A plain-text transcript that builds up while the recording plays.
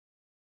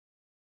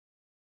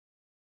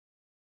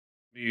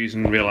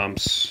Using real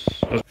amps.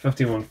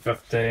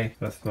 5150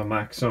 with my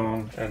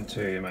Maxon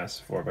into a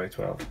Mesa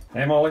 4x12.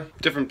 Hey Molly.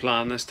 Different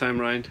plan this time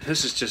round.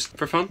 This is just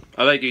for fun.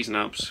 I like using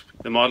amps.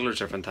 The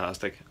modelers are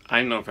fantastic.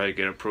 I'm not very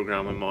good at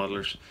programming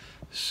modelers,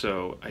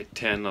 so I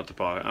tend not to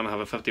bother. And I have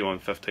a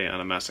 5150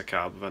 and a Mesa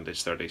cab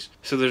vintage 30s.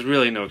 So there's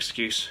really no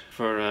excuse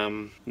for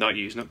not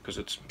using it because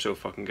it's so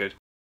fucking good.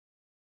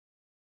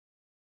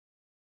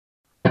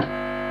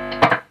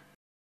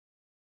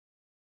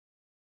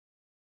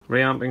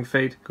 Reamping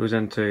feed goes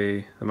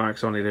into the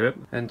Maxon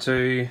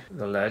into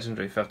the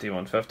legendary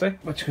 5150,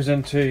 which goes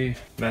into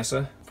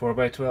Mesa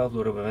 4x12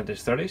 loaded with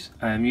vintage 30s.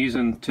 I'm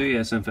using two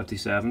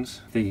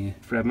SM57s, the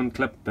Fredman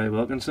clip by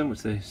Wilkinson,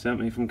 which they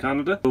sent me from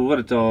Canada. So what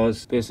it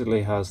does,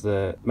 basically has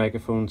the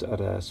microphones at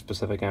a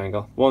specific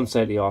angle, one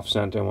slightly off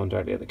centre and one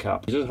directly at the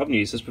cap. I just haven't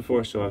used this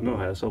before, so I don't know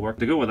how this will work.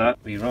 To go with that,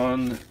 we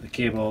run the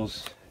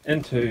cables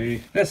into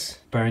this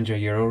Behringer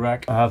Euro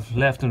rack. I have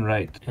left and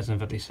right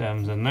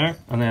SM57s in there,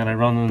 and then I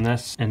run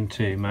this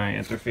into my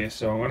interface.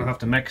 So I'm going to have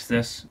to mix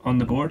this on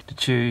the board to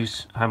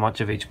choose how much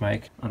of each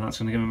mic, and that's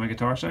going to give me my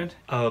guitar sound.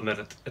 I'll admit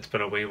it, it's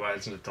been a wee while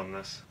since I've done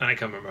this, and I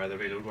can't remember how the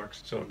reload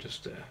works, so I'm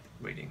just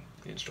reading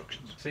the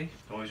instructions. See?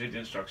 Always read the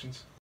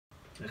instructions.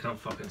 I can't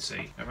fucking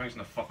see. Everything's in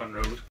the fucking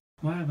road.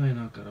 Why have I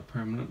not got a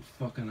permanent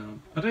fucking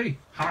amp? I do!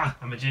 Ha!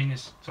 I'm a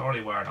genius. It's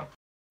already wired up.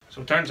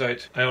 So it turns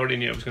out I already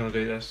knew I was going to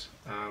do this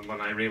when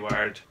I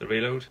rewired the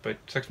reload about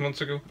 6 months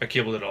ago. I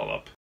cabled it all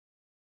up.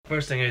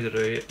 First thing I had to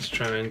do is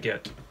try and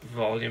get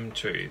volume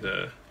to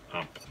the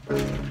amp.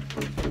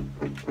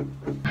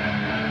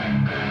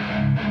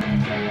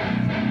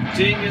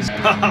 Genius!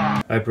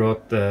 I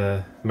brought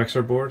the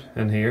mixer board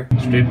in here,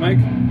 straight mic,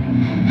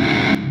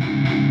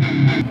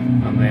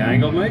 and the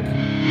angle mic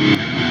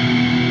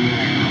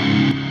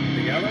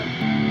together.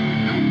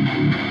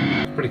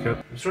 Pretty cool.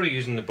 I'm sort of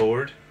using the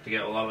board to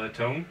get a lot of the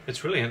tone.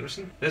 It's really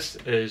interesting. This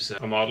is a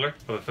modeler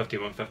of a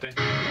 5150.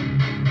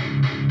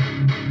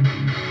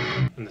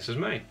 And this is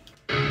mine.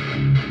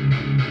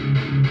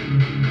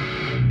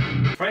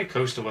 Very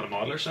close to what a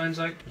modeler sounds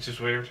like, which is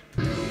weird.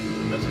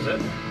 And this is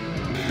it.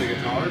 The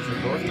guitars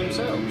recording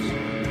themselves.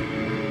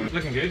 It's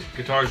looking good.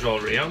 Guitars are all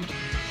reamped.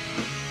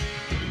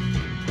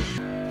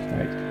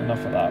 Right,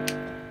 enough of that.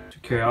 To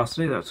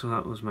curiosity, that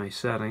was my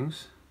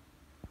settings.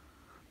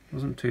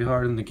 Wasn't too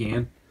hard in the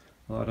gain.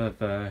 A lot of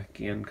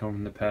gain coming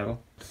from the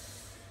pedal.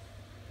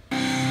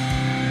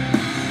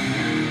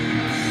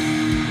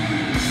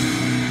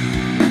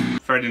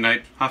 Friday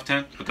night,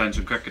 10:30, put down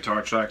some quick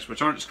guitar tracks,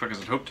 which aren't as quick as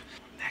I'd hoped.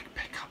 Neck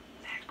pickup,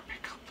 neck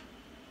pickup.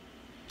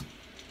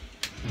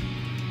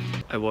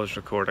 I was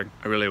recording,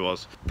 I really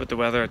was. But the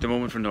weather at the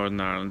moment for Northern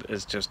Ireland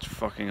is just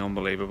fucking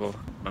unbelievable.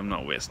 I'm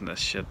not wasting this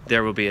shit.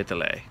 There will be a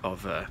delay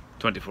of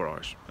 24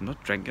 hours. I'm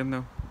not drinking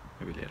though,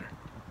 maybe later.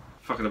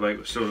 Fucking about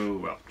with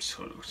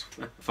solos.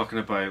 Fucking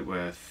about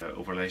with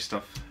overlay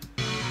stuff.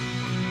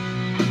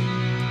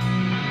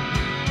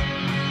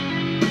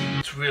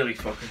 It's really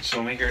fucking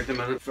sunny here at the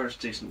minute. First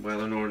decent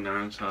weather Northern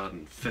Ireland's had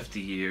in 50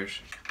 years.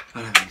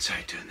 And I'm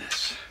inside doing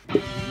this.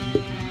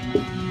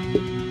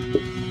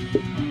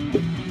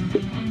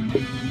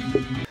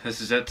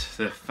 This is it,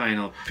 the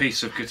final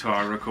piece of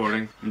guitar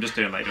recording. I'm just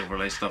doing light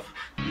overlay stuff.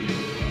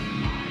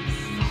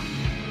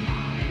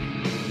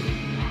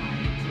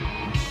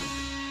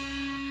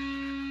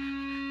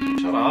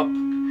 Shut up.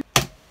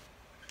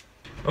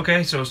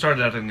 Okay, so I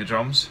started editing the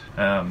drums.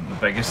 The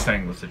biggest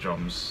thing with the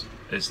drums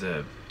is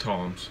the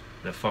toms.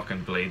 The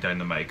fucking bleed down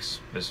the mics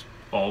is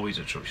always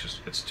atrocious.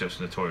 It's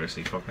just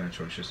notoriously fucking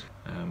atrocious.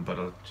 But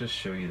I'll just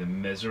show you the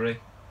misery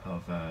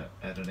of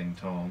editing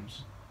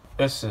toms.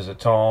 This is a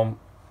tom,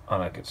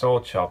 and it gets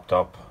all chopped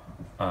up,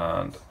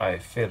 and I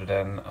fade it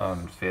in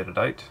and fade it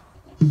out.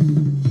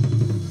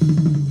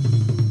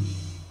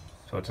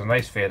 So it's a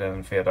nice fade in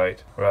and fade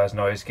out, whereas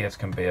noise gates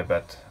can be a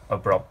bit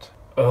abrupt.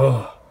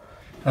 Ugh.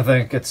 I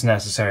think it's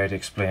necessary to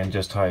explain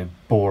just how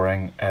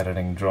boring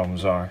editing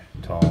drums are.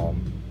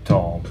 Tom,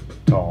 tom,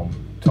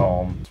 tom,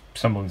 tom.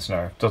 Cymbal and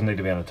snare. Doesn't need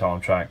to be on a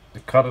tom track.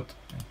 Cut it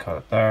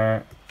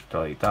there,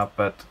 delete that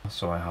bit.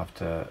 So I have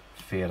to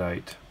fade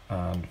out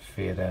and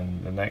fade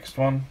in the next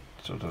one,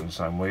 so it doesn't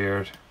sound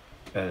weird.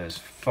 It is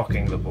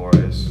fucking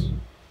laborious.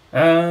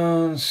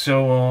 And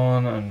so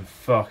on and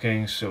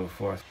fucking so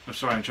forth. I'm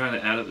sorry, I'm trying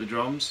to edit the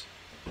drums.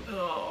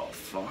 Oh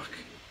fuck.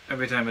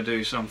 Every time I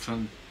do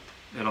something,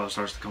 it all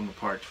starts to come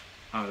apart.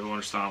 I don't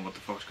understand what the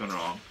fuck's going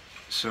wrong.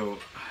 So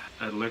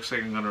it looks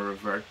like I'm going to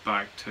revert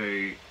back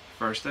to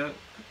first edit,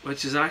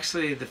 which is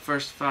actually the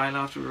first file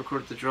after we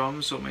record the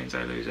drums, so it means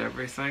I lose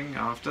everything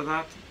after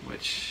that,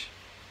 which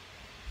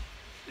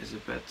is a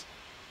bit...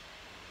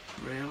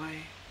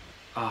 really?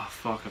 Ah,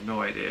 fuck, I've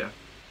no idea.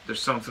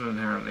 There's something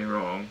inherently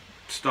wrong.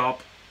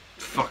 Stop,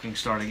 fucking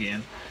start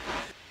again.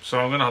 So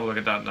I'm gonna have a look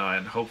at that now,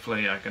 and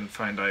hopefully I can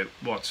find out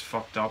what's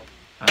fucked up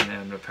and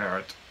then repair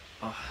it.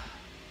 Oh,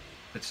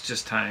 it's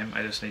just time.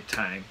 I just need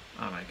time,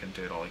 and I can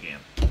do it all again.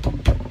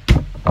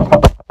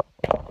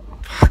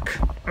 Fuck.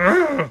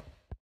 Ugh.